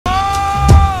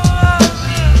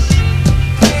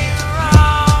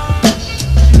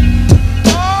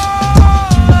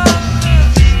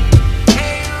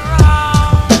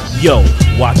Yo,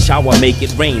 watch how I make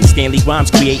it rain. Stanley Grimes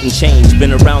creating change.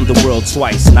 Been around the world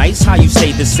twice. Nice how you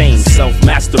stay the same.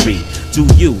 Self-mastery. Do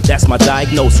you, that's my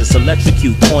diagnosis.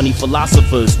 Electrocute corny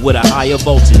philosophers with a higher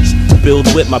voltage.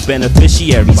 Build with my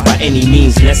beneficiaries by any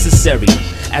means necessary.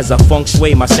 As I feng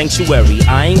shui my sanctuary,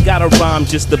 I ain't got a rhyme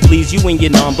just to please you and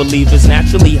your non-believers.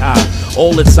 Naturally high,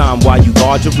 all the time while you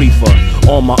guard your reefer.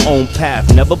 On my own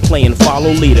path, never playing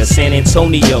follow leader. San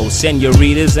Antonio,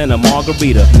 senoritas and a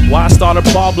margarita. Why start a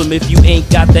problem if you ain't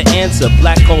got the answer?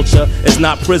 Black culture is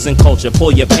not prison culture,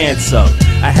 pull your pants up.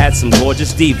 I had some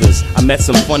gorgeous divas, I met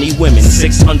some funny women.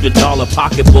 $600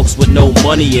 pocketbooks with no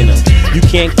money in them. You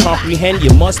can't comprehend,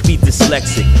 you must be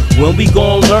dyslexic. When we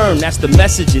gon' learn, that's the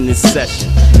message in this session.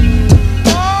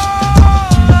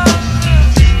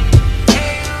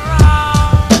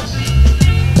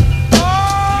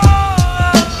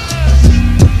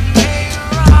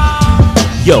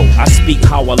 Yo, I speak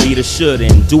how a leader should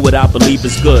and do what I believe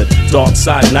is good. Dark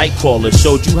side nightcrawler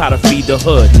showed you how to feed the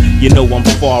hood. You know I'm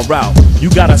far out. You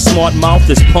got a smart mouth,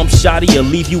 this pump shotty will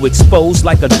leave you exposed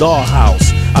like a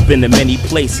dollhouse. I've been to many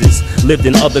places, lived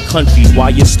in other countries while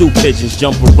your stew pigeons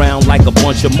jump around like a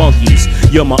bunch of monkeys.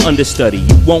 You're my understudy,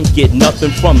 you won't get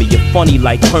nothing from me. You're funny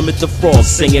like Kermit the Frog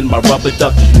singing my rubber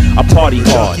ducky. I party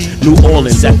hard, New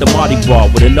Orleans at the Mardi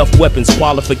Gras with enough weapons,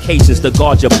 qualifications to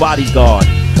guard your bodyguard.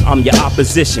 I'm your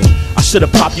opposition, I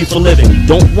should've popped you for living.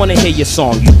 Don't wanna hear your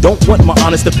song, you don't want my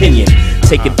honest opinion.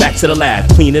 Take it back to the lab,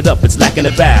 clean it up, it's lacking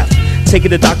a bath. Take it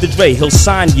to Dr. Dre, he'll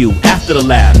sign you after the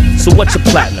lab. So what's your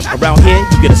platinum? Around here,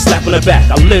 you get a slap on the back.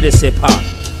 I live this hip hop,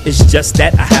 it's just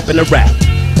that I happen to rap.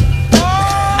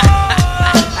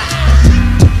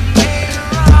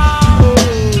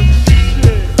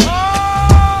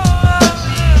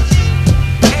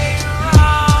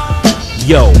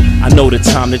 Yo, I know the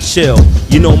time to chill.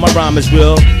 You know my rhyme is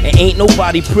real, and ain't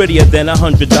nobody prettier than a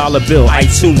 $100 bill. I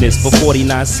tune this for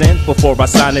 49 cents before I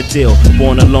sign a deal.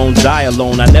 Born alone, die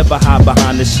alone, I never hide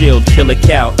behind the shield. Killer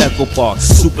Cow, Echo Park,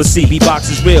 Super CB box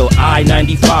is real.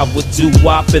 I-95 with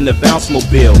doo-wop in the bounce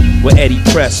mobile. With Eddie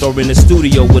Press or in the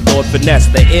studio with Lord Finesse.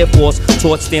 The Air Force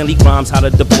taught Stanley Grimes how to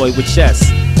deploy with chess.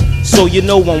 So you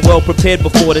know I'm well prepared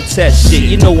before the test. Shit,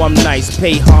 you know I'm nice,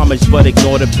 pay homage but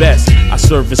ignore the best. I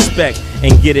serve respect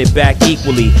and get it back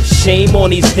equally. Shame on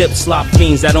these hip slop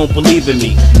fiends that don't believe in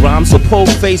me. Rhymes will pull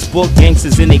Facebook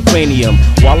gangsters in their cranium,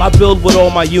 while I build with all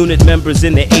my unit members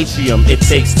in the atrium. It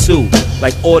takes two,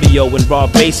 like audio and raw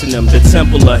bass in them. The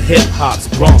temple of hip hop's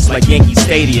Bronx like Yankee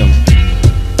Stadium.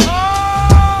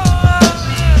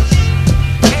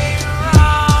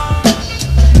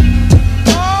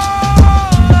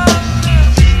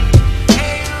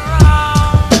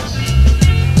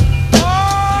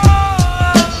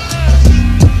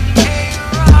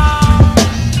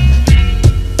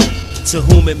 To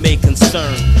whom it may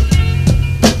concern,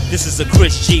 this is a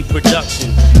Chris G production.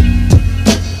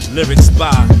 Lyrics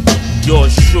by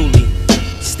yours truly,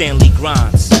 Stanley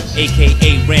Grimes,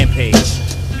 aka Rampage,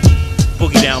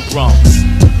 Boogie Down Bronx.